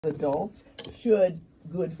Adults, should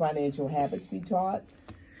good financial habits be taught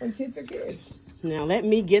when kids are kids? Now, let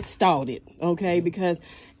me get started, okay? Because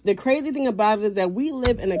the crazy thing about it is that we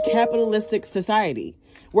live in a capitalistic society.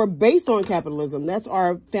 We're based on capitalism. That's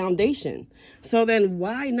our foundation. So then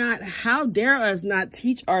why not, how dare us not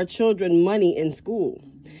teach our children money in school?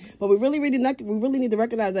 But we really need to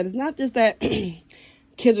recognize that it's not just that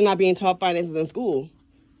kids are not being taught finances in school.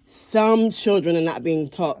 Some children are not being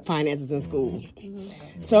taught finances in school.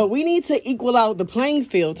 So we need to equal out the playing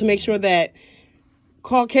field to make sure that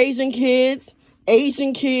Caucasian kids,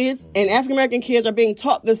 Asian kids, and African American kids are being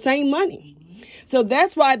taught the same money. So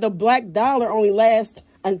that's why the black dollar only lasts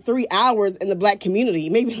 3 hours in the black community.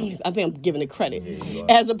 Maybe I think I'm giving it credit,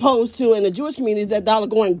 as opposed to in the Jewish community, that dollar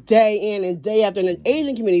going day in and day after. In the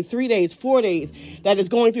Asian community, 3 days, 4 days, that is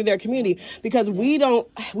going through their community, because we are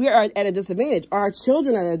at a disadvantage. Our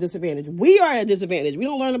children are at a disadvantage. We are at a disadvantage. We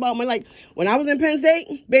don't learn about money. Like when I was in Penn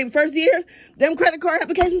State, baby, first year, them credit card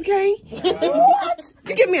applications came. What?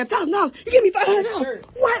 You give me $1,000. You give me $500.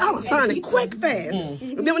 What? I was signing quick fast.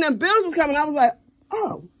 And then when them bills was coming, I was like,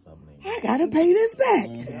 oh, I gotta pay this back.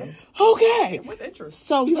 Okay. With interest.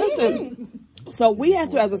 So listen. So we have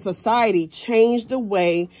to, as a society, change the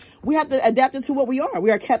way we have to adapt it to what we are. We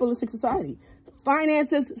are a capitalistic society.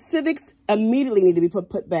 Finances, civics immediately need to be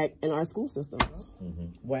put back in our school systems.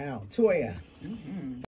 Wow. Toya.